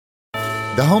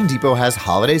The Home Depot has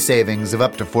holiday savings of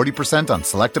up to 40% on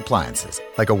select appliances,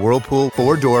 like a Whirlpool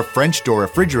 4-door French door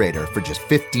refrigerator for just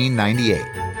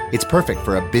 $15.98. It's perfect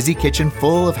for a busy kitchen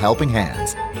full of helping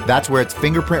hands. That's where its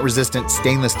fingerprint-resistant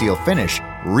stainless steel finish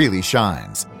really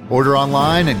shines. Order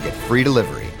online and get free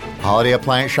delivery. Holiday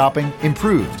appliance shopping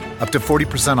improved. Up to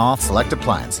 40% off select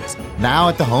appliances. Now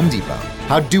at the Home Depot.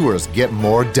 How doers get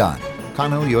more done.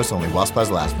 Continental U.S. only while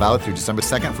supplies last. Valid through December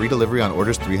 2nd. Free delivery on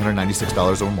orders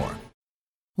 $396 or more.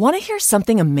 Want to hear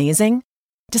something amazing?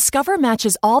 Discover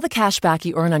matches all the cash back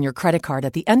you earn on your credit card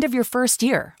at the end of your first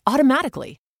year,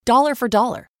 automatically, dollar for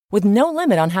dollar, with no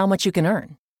limit on how much you can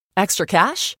earn. Extra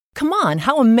cash? Come on,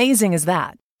 how amazing is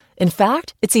that? In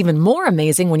fact, it's even more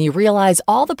amazing when you realize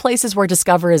all the places where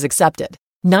Discover is accepted.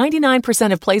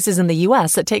 99% of places in the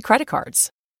U.S. that take credit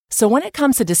cards. So when it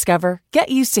comes to Discover, get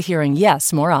used to hearing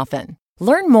yes more often.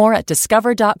 Learn more at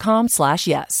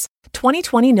discover.com/yes.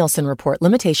 2020 Nielsen Report.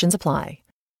 Limitations apply.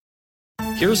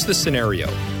 Here's the scenario.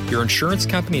 Your insurance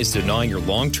company is denying your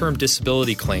long-term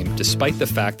disability claim despite the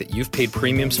fact that you've paid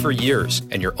premiums for years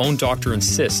and your own doctor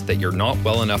insists that you're not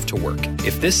well enough to work.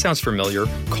 If this sounds familiar,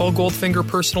 call Goldfinger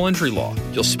Personal Injury Law.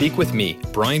 You'll speak with me,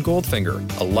 Brian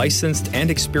Goldfinger, a licensed and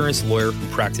experienced lawyer who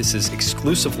practices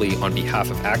exclusively on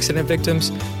behalf of accident victims,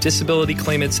 disability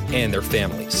claimants, and their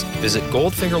families. Visit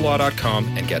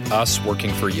goldfingerlaw.com and get us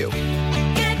working for you.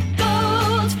 Get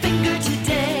Goldfinger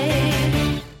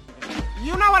today.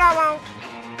 You know what I want?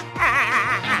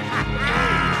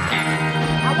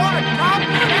 I want a top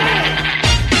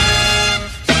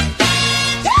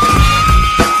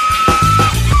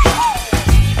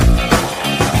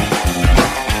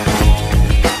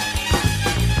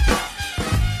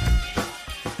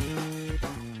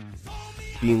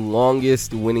The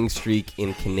longest winning streak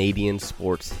in Canadian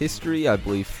sports history, I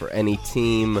believe, for any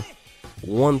team.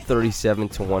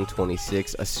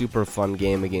 137-126, a super fun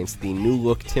game against the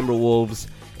new-look Timberwolves.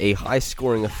 A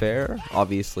high-scoring affair.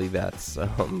 Obviously, that's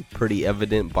pretty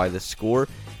evident by the score.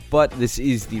 But this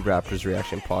is the Raptors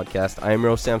Reaction Podcast. I am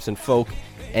Rose Samson Folk,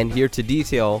 and here to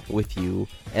detail with you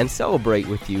and celebrate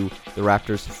with you the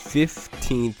Raptors'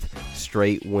 15th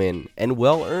straight win. And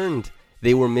well-earned.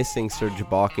 They were missing Serge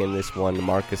Ibaka in this one,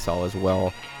 Marc Gasol as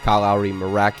well. Kyle Lowry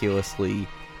miraculously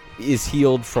is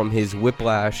healed from his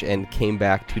whiplash and came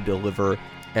back to deliver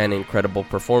an incredible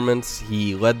performance.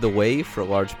 He led the way for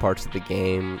large parts of the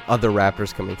game. Other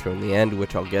Raptors coming through in the end,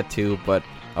 which I'll get to, but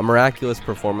a miraculous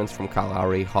performance from Kyle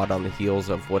Lowry, hot on the heels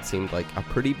of what seemed like a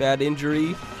pretty bad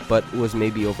injury, but was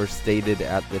maybe overstated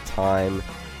at the time.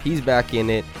 He's back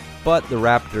in it, but the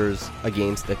Raptors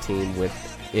against a team with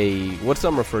what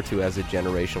some refer to as a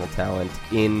generational talent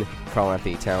in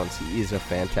Karl-Anthony Towns. He is a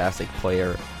fantastic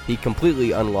player. He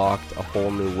completely unlocked a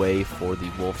whole new way for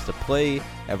the Wolves to play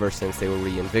ever since they were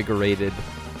reinvigorated.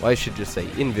 Well, I should just say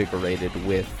invigorated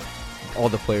with all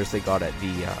the players they got at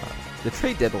the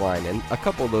trade deadline, and a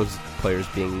couple of those players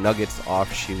being Nuggets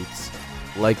offshoots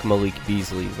like Malik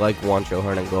Beasley, like Juancho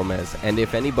Hernan-Gomez. And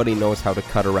if anybody knows how to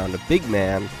cut around a big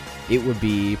man, it would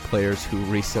be players who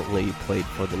recently played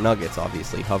for the Nuggets,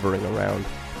 obviously hovering around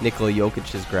Nikola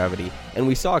Jokic's gravity. And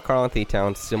we saw Karl-Anthony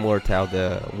Towns, similar to how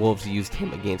the Wolves used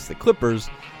him against the Clippers,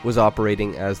 was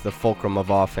operating as the fulcrum of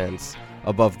offense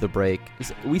above the break.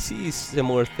 We see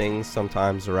similar things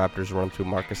sometimes. The Raptors run through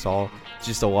Marc Gasol. It's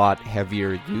just a lot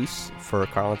heavier use for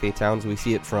Karl-Anthony Towns. We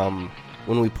see it from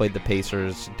when we played the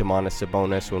Pacers, Domantas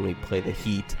Sabonis, when we played the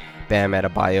Heat, Bam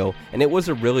Adebayo, and it was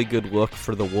a really good look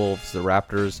for the Wolves. The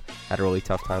Raptors had a really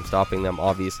tough time stopping them,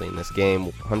 obviously, in this game.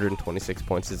 126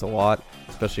 points is a lot,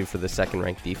 especially for the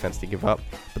second-ranked defense to give up.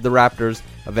 But the Raptors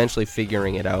eventually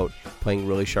figuring it out, playing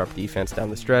really sharp defense down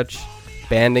the stretch,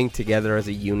 banding together as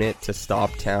a unit to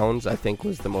stop Towns, I think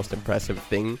was the most impressive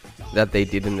thing that they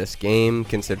did in this game,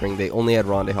 considering they only had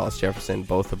Rondae Hollis-Jefferson,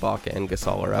 both Ibaka and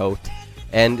Gasol are out,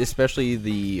 and especially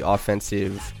the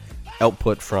offensive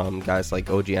output from guys like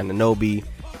OG Anunoby,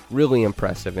 really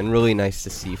impressive and really nice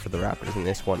to see for the Raptors in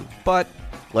this one. But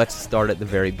let's start at the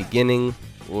very beginning.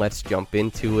 Let's jump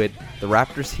into it. The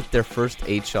Raptors hit their first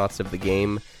 8 shots of the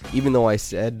game. Even though I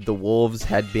said the Wolves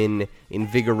had been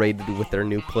invigorated with their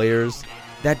new players,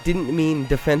 that didn't mean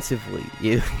defensively.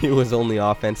 It was only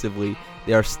offensively.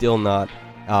 They are still not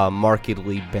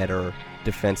markedly better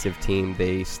defensive team.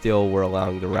 They still were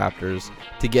allowing the Raptors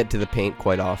to get to the paint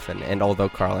quite often, and although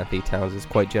Karl-Anthony Towns is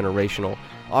quite generational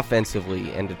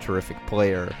offensively and a terrific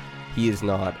player, he is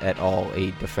not at all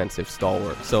a defensive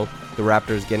stalwart. So the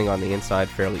Raptors getting on the inside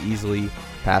fairly easily.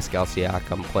 Pascal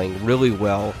Siakam playing really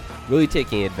well, really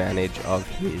taking advantage of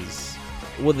his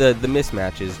well, the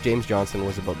mismatches, James Johnson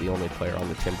was about the only player on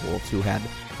the Timberwolves who had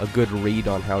a good read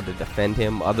on how to defend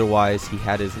him. Otherwise, he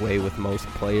had his way with most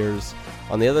players.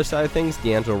 On the other side of things,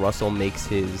 D'Angelo Russell makes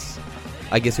his,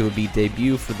 I guess it would be,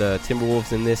 debut for the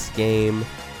Timberwolves in this game.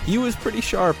 He was pretty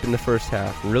sharp in the first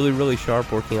half, really, really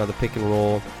sharp, working on the pick and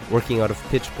roll, working out of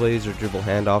pitch plays or dribble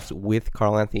handoffs with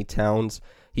Karl-Anthony Towns.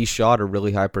 He shot a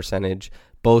really high percentage.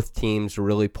 Both teams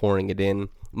really pouring it in.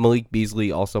 Malik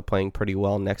Beasley also playing pretty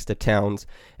well next to Towns,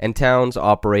 and Towns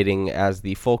operating as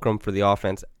the fulcrum for the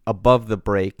offense above the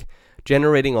break,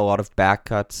 generating a lot of back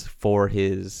cuts for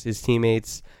his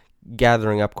teammates,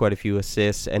 gathering up quite a few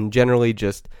assists, and generally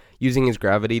just using his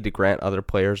gravity to grant other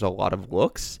players a lot of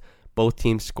looks. Both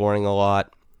teams scoring a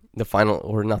lot. The final,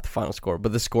 or not the final score,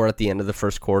 but the score at the end of the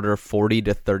first quarter,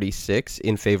 40-36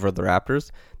 in favor of the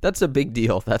Raptors. That's a big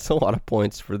deal. That's a lot of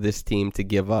points for this team to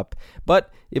give up.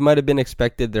 But it might have been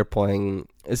expected. They're playing,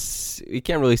 you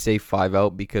can't really say 5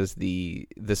 out because the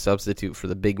substitute for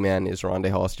the big man is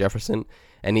Rondae Hollis-Jefferson,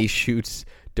 and he shoots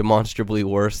demonstrably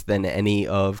worse than any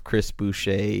of Chris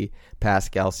Boucher,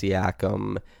 Pascal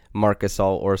Siakam, Marc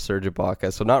Gasol, or Serge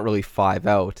Ibaka. So not really 5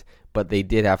 out, but they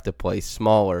did have to play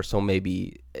smaller, so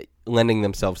maybe lending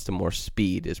themselves to more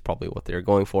speed is probably what they were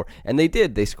going for. And they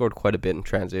did. They scored quite a bit in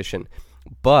transition.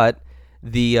 But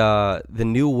the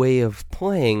new way of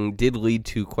playing did lead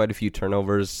to quite a few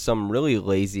turnovers, some really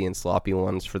lazy and sloppy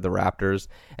ones for the Raptors,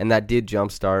 and that did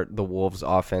jumpstart the Wolves'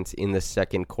 offense in the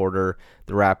second quarter.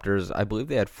 The Raptors, I believe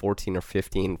they had 14 or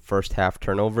 15 first-half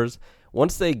turnovers.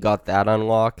 Once they got that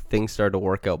unlocked, things started to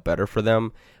work out better for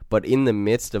them. But in the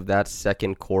midst of that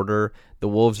second quarter, the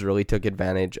Wolves really took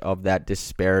advantage of that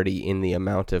disparity in the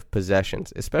amount of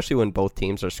possessions, especially when both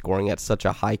teams are scoring at such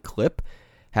a high clip.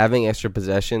 Having extra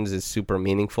possessions is super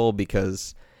meaningful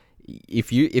because if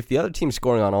the other team's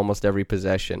scoring on almost every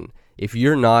possession, if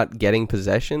you're not getting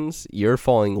possessions, you're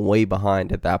falling way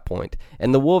behind at that point.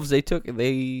 And the Wolves, they took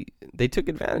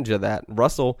advantage of that.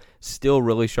 Russell still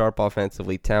really sharp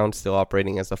offensively. Towns still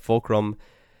operating as a fulcrum.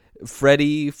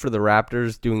 Freddie for the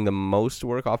Raptors doing the most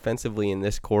work offensively in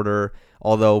this quarter,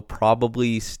 although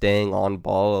probably staying on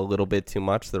ball a little bit too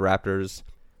much. The Raptors,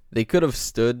 they could have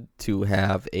stood to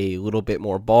have a little bit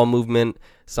more ball movement.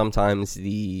 Sometimes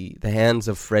the hands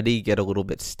of Freddie get a little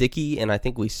bit sticky, and I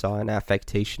think we saw an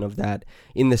affectation of that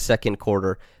in the second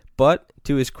quarter. But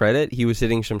to his credit, he was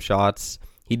hitting some shots.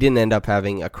 He didn't end up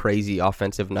having a crazy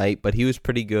offensive night, but he was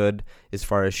pretty good as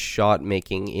far as shot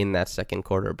making in that second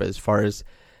quarter. But as far as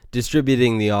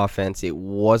distributing the offense, it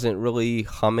wasn't really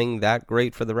humming that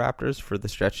great for the Raptors for the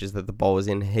stretches that the ball was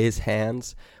in his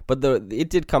hands. But it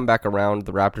did come back around.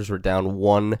 The Raptors were down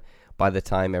 1 by the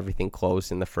time everything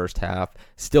closed in the first half.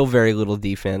 Still very little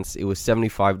defense. It was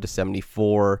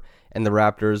 75-74. And the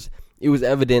Raptors, it was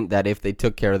evident that if they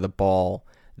took care of the ball,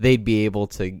 they'd be able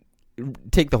to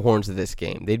take the horns of this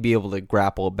game. They'd be able to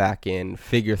grapple back in,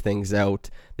 figure things out.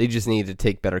 They just needed to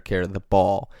take better care of the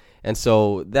ball. And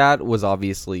so that was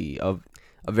obviously a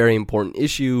very important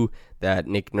issue that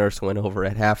Nick Nurse went over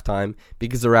at halftime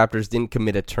because the Raptors didn't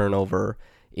commit a turnover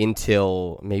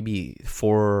until maybe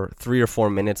 3 or 4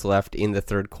 minutes left in the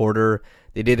third quarter.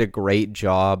 They did a great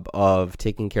job of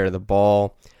taking care of the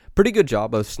ball. Pretty good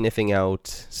job of snuffing the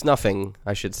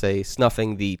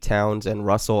Towns and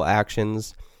Russell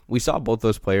actions. We saw both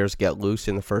those players get loose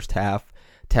in the first half.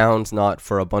 Towns not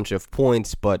for a bunch of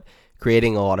points, but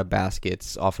creating a lot of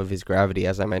baskets off of his gravity,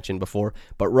 as I mentioned before.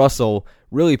 But Russell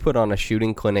really put on a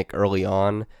shooting clinic early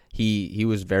on. He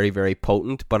was very, very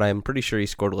potent, but I'm pretty sure he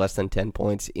scored less than 10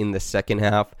 points in the second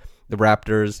half. The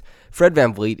Raptors, Fred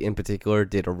VanVleet in particular,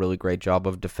 did a really great job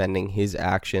of defending his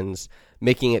actions,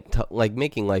 making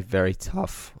life very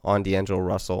tough on D'Angelo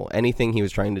Russell. Anything he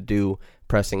was trying to do,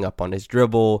 pressing up on his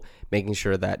dribble, making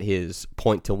sure that his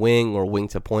point-to-wing or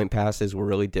wing-to-point passes were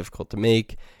really difficult to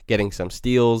make, getting some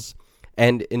steals,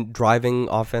 and in driving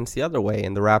offense the other way.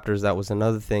 And the Raptors, that was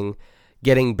another thing,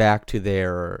 getting back to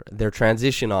their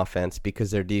transition offense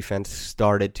because their defense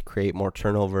started to create more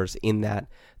turnovers in that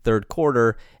third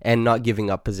quarter and not giving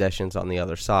up possessions on the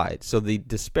other side. So the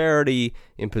disparity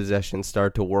in possessions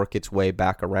started to work its way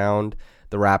back around.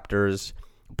 The Raptors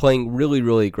playing really,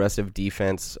 really aggressive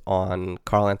defense on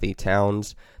Karl-Anthony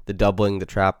Towns, the doubling, the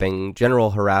trapping,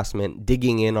 general harassment,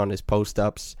 digging in on his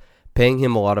post-ups, paying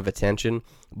him a lot of attention.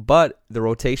 But the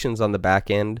rotations on the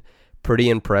back end, pretty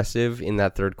impressive in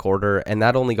that third quarter, and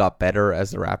that only got better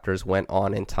as the Raptors went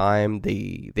on in time.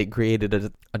 They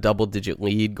created a double-digit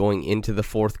lead going into the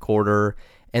fourth quarter,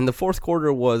 and the fourth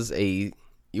quarter was a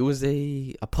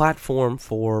platform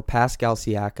for Pascal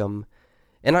Siakam.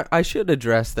 And I should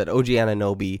address that OG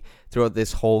Anunoby throughout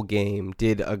this whole game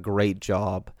did a great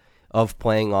job of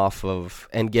playing off of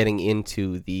and getting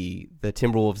into the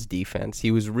Timberwolves defense.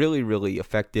 He was really, really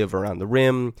effective around the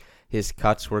rim. His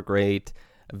cuts were great.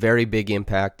 Very big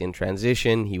impact in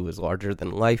transition. He was larger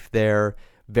than life there.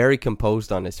 Very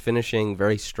composed on his finishing.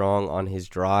 Very strong on his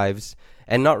drives.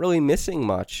 And not really missing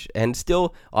much. And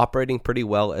still operating pretty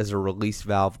well as a release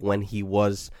valve when he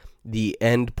was the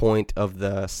end point of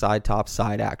the side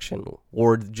action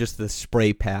or just the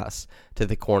spray pass to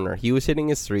the corner. He was hitting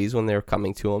his threes when they were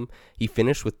coming to him. He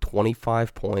finished with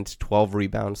 25 points, 12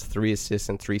 rebounds, 3 assists,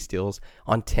 and 3 steals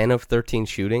on 10 of 13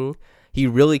 shooting. He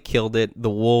really killed it.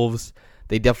 The Wolves,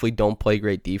 they definitely don't play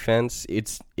great defense.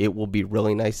 It will be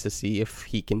really nice to see if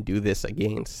he can do this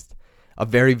against a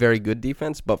very, very good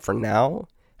defense. But for now,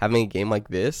 having a game like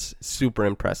this, super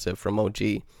impressive from OG.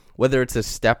 Whether it's a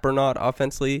step or not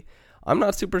offensively, I'm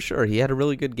not super sure. He had a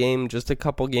really good game just a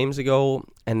couple games ago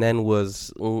and then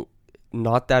was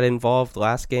not that involved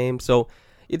last game. So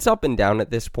it's up and down at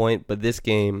this point, but this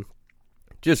game,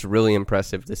 just really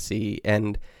impressive to see.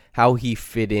 And how he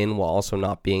fit in while also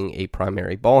not being a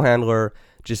primary ball handler,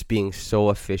 just being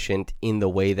so efficient in the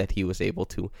way that he was able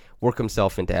to work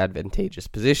himself into advantageous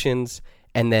positions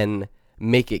and then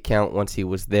make it count once he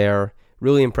was there.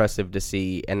 Really impressive to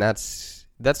see, and that's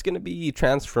going to be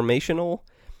transformational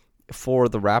for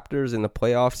the Raptors in the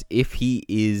playoffs if he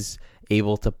is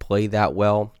able to play that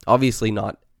well. Obviously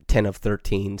not 10 of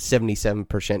 13,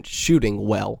 77% shooting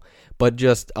well, but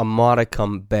just a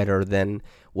modicum better than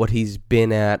what he's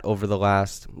been at over the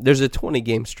last... There's a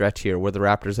 20-game stretch here where the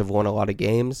Raptors have won a lot of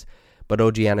games, but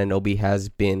OG Anunoby has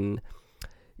been...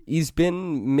 He's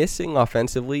been missing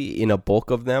offensively in a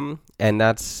bulk of them, and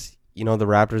that's... You know, the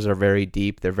Raptors are very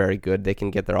deep. They're very good. They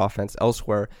can get their offense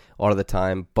elsewhere a lot of the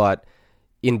time. But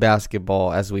in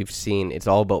basketball, as we've seen, it's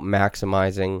all about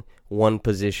maximizing one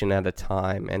position at a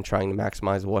time and trying to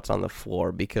maximize what's on the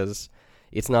floor, because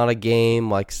it's not a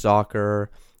game like soccer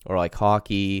or like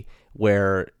hockey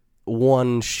where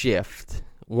one shift,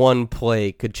 one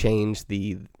play could change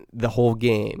the whole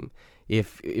game.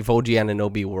 If OG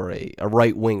Anunoby were a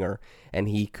right winger and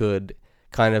he could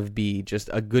kind of be just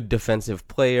a good defensive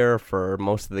player for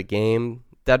most of the game,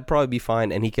 that'd probably be fine,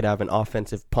 and he could have an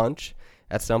offensive punch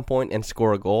at some point and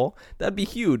score a goal. That'd be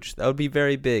huge. That would be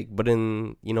very big. But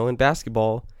in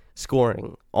basketball,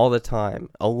 scoring all the time,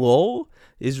 a lull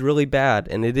is really bad,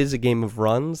 and it is a game of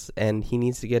runs, and he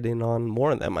needs to get in on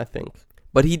more of them, I think.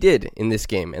 But he did in this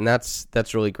game, and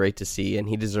that's really great to see, and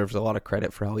he deserves a lot of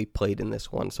credit for how he played in this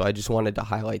one. So I just wanted to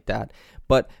highlight that.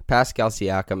 But Pascal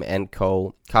Siakam and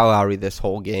Kyle Lowry this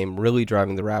whole game, really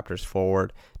driving the Raptors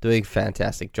forward, doing a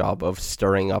fantastic job of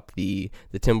stirring up the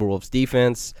Timberwolves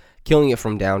defense, killing it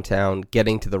from downtown,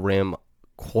 getting to the rim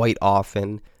quite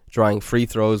often, drawing free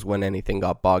throws when anything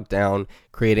got bogged down,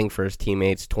 creating for his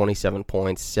teammates 27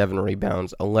 points, 7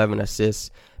 rebounds, 11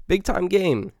 assists. Big time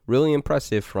game, really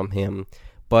impressive from him.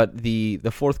 But the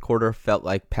fourth quarter felt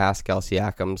like Pascal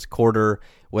Siakam's quarter,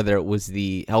 whether it was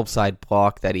the help side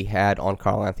block that he had on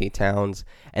Karl-Anthony Towns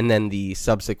and then the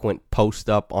subsequent post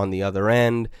up on the other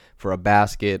end for a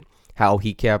basket. How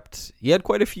he had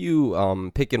quite a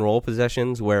few pick and roll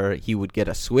possessions where he would get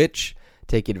a switch,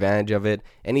 take advantage of it.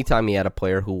 Anytime he had a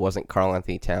player who wasn't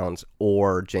Karl-Anthony Towns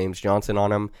or James Johnson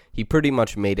on him, he pretty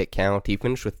much made it count. He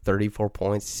finished with 34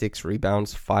 points, 6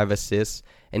 rebounds, 5 assists,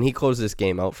 and he closed this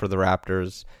game out for the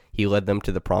Raptors. He led them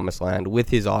to the promised land with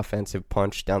his offensive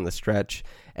punch down the stretch.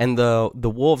 And the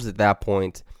Wolves at that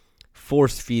point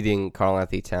force-feeding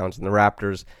Karl-Anthony Towns, and the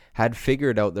Raptors had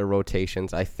figured out their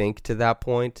rotations, I think, to that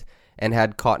point, and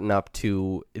had caught up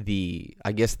to the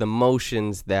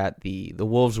motions that the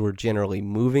Wolves were generally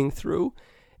moving through.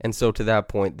 And so to that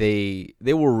point, they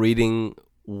were reading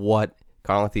what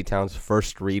Karl-Anthony Towns'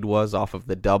 first read was off of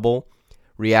the double,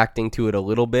 reacting to it a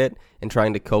little bit, and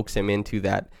trying to coax him into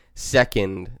that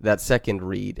second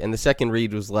read. And the second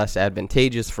read was less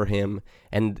advantageous for him,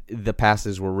 and the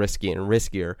passes were riskier and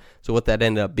riskier. So what that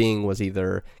ended up being was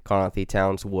either Karl-Anthony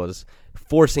Towns was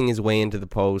forcing his way into the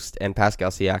post, and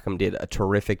Pascal Siakam did a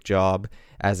terrific job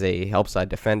as a help side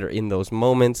defender in those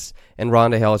moments, and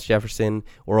Ronda Hollis-Jefferson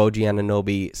or OG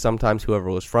Anunoby, sometimes whoever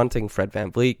was fronting, Fred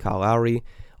VanVleet, Kyle Lowry,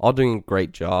 all doing a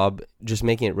great job, just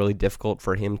making it really difficult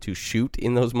for him to shoot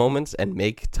in those moments and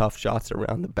make tough shots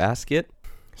around the basket.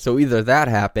 So either that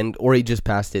happened, or he just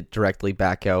passed it directly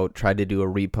back out, tried to do a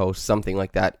repost, something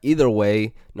like that. Either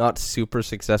way, not super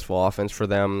successful offense for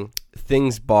them.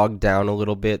 Things bogged down a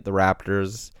little bit. The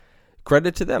Raptors,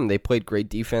 credit to them. They played great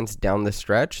defense down the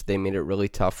stretch. They made it really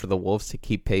tough for the Wolves to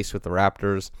keep pace with the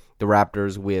Raptors. The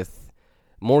Raptors with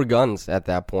more guns at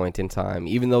that point in time.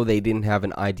 Even though they didn't have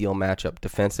an ideal matchup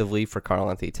defensively for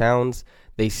Karl-Anthony Towns,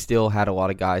 they still had a lot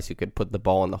of guys who could put the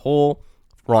ball in the hole.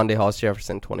 Rondae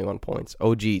Hollis-Jefferson, 21 points.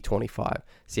 OG, 25.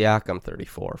 Siakam,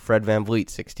 34. Fred VanVleet,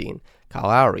 16. Kyle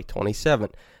Lowry, 27.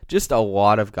 Just a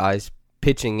lot of guys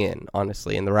pitching in,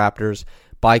 honestly. And the Raptors,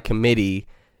 by committee,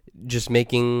 just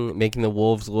making the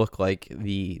Wolves look like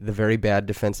the very bad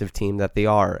defensive team that they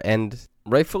are. And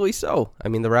rightfully so. I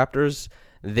mean, the Raptors,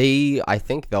 I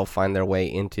think they'll find their way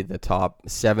into the top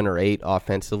 7 or 8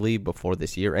 offensively before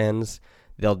this year ends.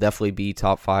 They'll definitely be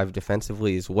top 5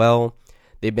 defensively as well.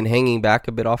 They've been hanging back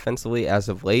a bit offensively as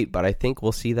of late, but I think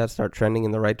we'll see that start trending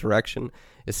in the right direction,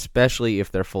 especially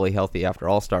if they're fully healthy after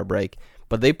All-Star break.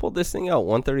 But they pulled this thing out,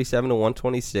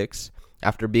 137-126,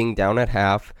 after being down at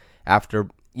half, after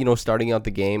starting out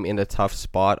the game in a tough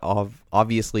spot.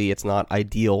 Obviously, it's not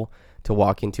ideal to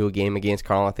walk into a game against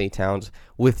Karl-Anthony Towns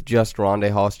with just Rondae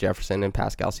Hollis-Jefferson and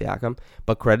Pascal Siakam.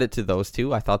 But credit to those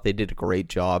two. I thought they did a great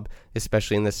job,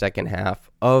 especially in the second half,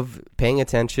 of paying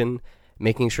attention,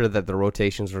 making sure that the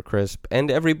rotations were crisp, and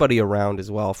everybody around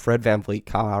as well. Fred VanVleet,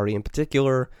 Kyle Lowry in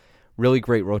particular, really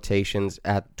great rotations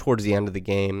towards the end of the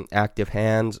game. Active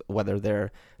hands, whether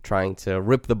they're trying to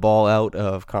rip the ball out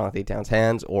of Karl-Anthony Towns'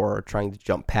 hands or trying to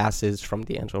jump passes from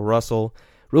D'Angelo Russell.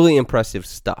 Really impressive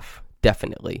stuff,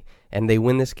 definitely. And they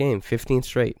win this game, 15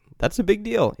 straight. That's a big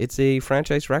deal. It's a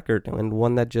franchise record and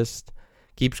one that just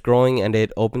keeps growing, and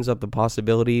it opens up the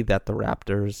possibility that the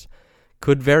Raptors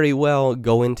could very well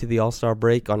go into the All-Star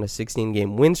break on a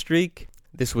 16-game win streak.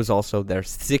 This was also their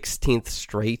 16th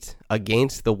straight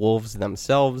against the Wolves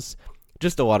themselves.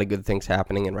 Just a lot of good things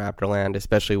happening in Raptorland,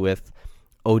 especially with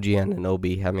OG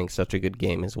Anunoby having such a good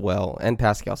game as well, and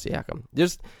Pascal Siakam.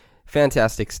 Just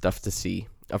fantastic stuff to see.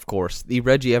 Of course, the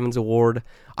Reggie Evans Award,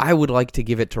 I would like to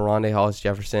give it to Rondae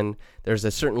Hollis-Jefferson. There's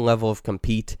a certain level of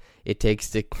compete it takes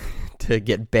to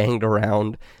get banged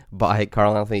around by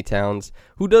Karl-Anthony Towns,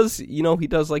 who does, he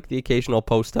does like the occasional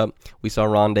post-up. We saw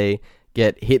Rondae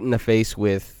get hit in the face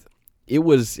with, it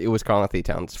was Karl-Anthony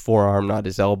Towns' forearm, not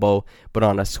his elbow, but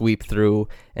on a sweep through,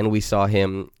 and we saw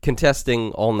him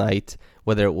contesting all night,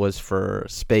 whether it was for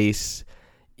space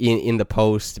in the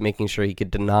post, making sure he could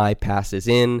deny passes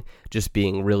in, just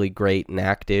being really great and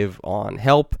active on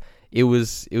help. It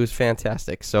was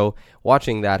fantastic. So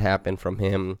watching that happen from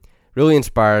him really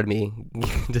inspired me.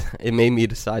 It made me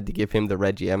decide to give him the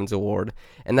Reggie Evans Award,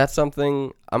 and that's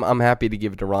something I'm happy to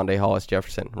give to Rondae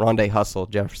Hollis-Jefferson, Rondae Hustle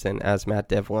Jefferson, as Matt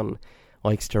Devlin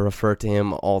likes to refer to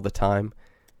him all the time.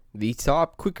 The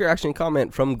top quick reaction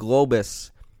comment from Globus,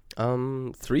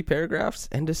 3 paragraphs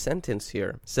and a sentence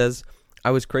here, says, I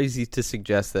was crazy to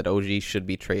suggest that OG should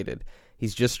be traded.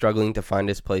 He's just struggling to find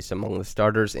his place among the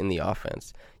starters in the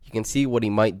offense. You can see what he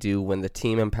might do when the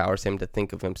team empowers him to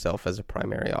think of himself as a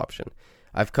primary option.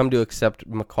 I've come to accept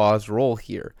McCaw's role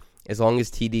here. As long as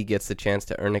TD gets the chance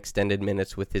to earn extended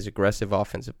minutes with his aggressive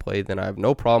offensive play, then I have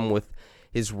no problem with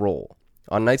his role.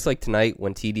 On nights like tonight,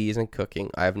 when TD isn't cooking,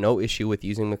 I have no issue with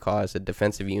using McCaw as a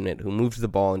defensive unit who moves the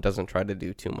ball and doesn't try to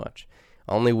do too much.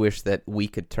 I only wish that we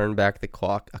could turn back the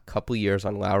clock a couple years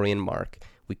on Lowry and Mark.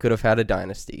 We could have had a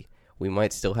dynasty. We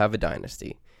might still have a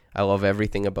dynasty. I love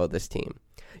everything about this team.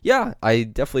 Yeah, I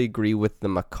definitely agree with the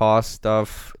McCaw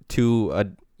stuff to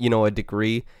a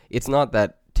degree. It's not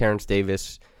that Terrence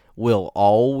Davis will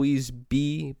always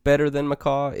be better than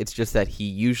McCaw. It's just that he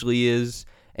usually is.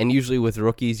 And usually with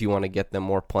rookies, you want to get them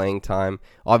more playing time.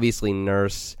 Obviously,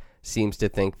 Nurse seems to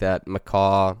think that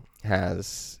McCaw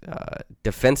has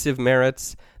defensive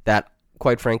merits that,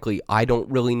 quite frankly, I don't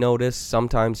really notice.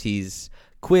 Sometimes he's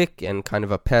quick and kind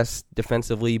of a pest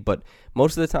defensively, but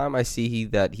most of the time I see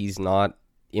that he's not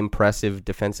impressive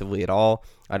defensively at all.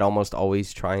 I'd almost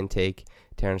always try and take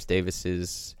Terrence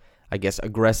Davis's,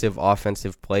 aggressive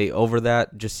offensive play over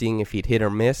that, just seeing if he'd hit or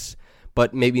miss.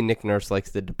 But maybe Nick Nurse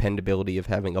likes the dependability of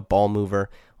having a ball mover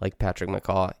like Patrick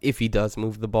McCaw, if he does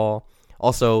move the ball.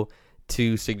 Also,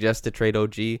 to suggest to trade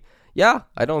OG, yeah,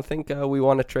 I don't think we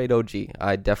want to trade OG.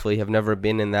 I definitely have never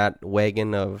been in that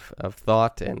wagon of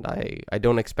thought, and I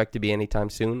don't expect to be anytime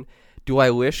soon. Do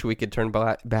I wish we could turn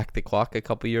back the clock a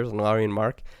couple years on Lowry and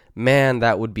Mark? Man,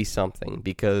 that would be something,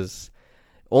 because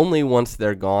only once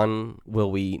they're gone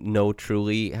will we know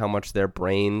truly how much their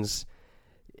brains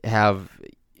have,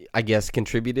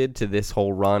 contributed to this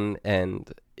whole run.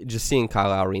 And just seeing Kyle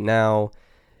Lowry now,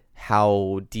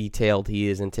 how detailed he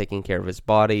is in taking care of his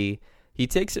body, he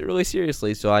takes it really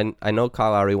seriously. So I know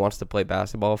Kyle Lowry wants to play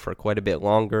basketball for quite a bit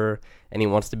longer, and he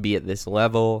wants to be at this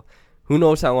level. Who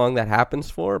knows how long that happens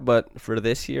for, but for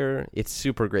this year, it's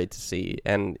super great to see.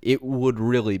 And it would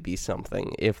really be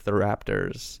something if the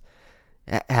Raptors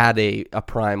had a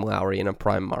prime Lowry and a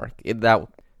prime Mark.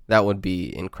 That would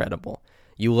be incredible.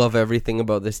 You love everything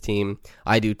about this team.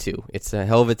 I do too. It's a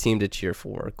hell of a team to cheer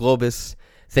for. Globus,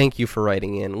 thank you for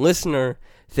writing in. Listener,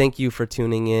 thank you for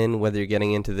tuning in, whether you're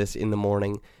getting into this in the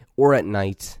morning or at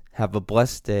night. Have a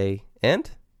blessed day, and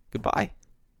goodbye.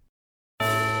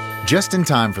 Just in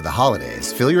time for the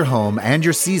holidays, fill your home and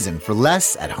your season for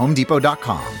less at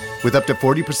HomeDepot.com. With up to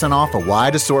 40% off a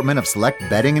wide assortment of select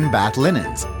bedding and bath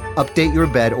linens. Update your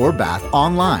bed or bath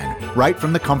online, right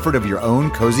from the comfort of your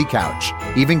own cozy couch.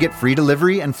 Even get free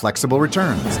delivery and flexible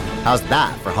returns. How's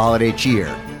that for holiday cheer?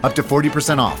 Up to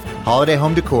 40% off. Holiday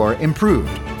home decor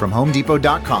improved from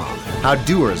HomeDepot.com. How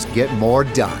doers get more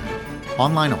done.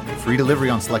 Online only. Free delivery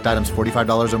on select items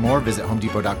 $45 or more. Visit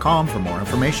HomeDepot.com for more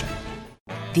information.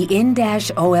 The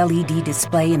in-dash OLED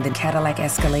display in the Cadillac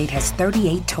Escalade has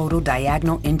 38 total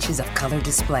diagonal inches of color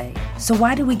display. So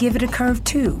why do we give it a curve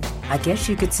too? I guess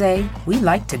you could say we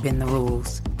like to bend the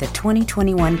rules. The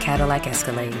 2021 Cadillac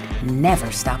Escalade. Never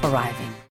stop arriving.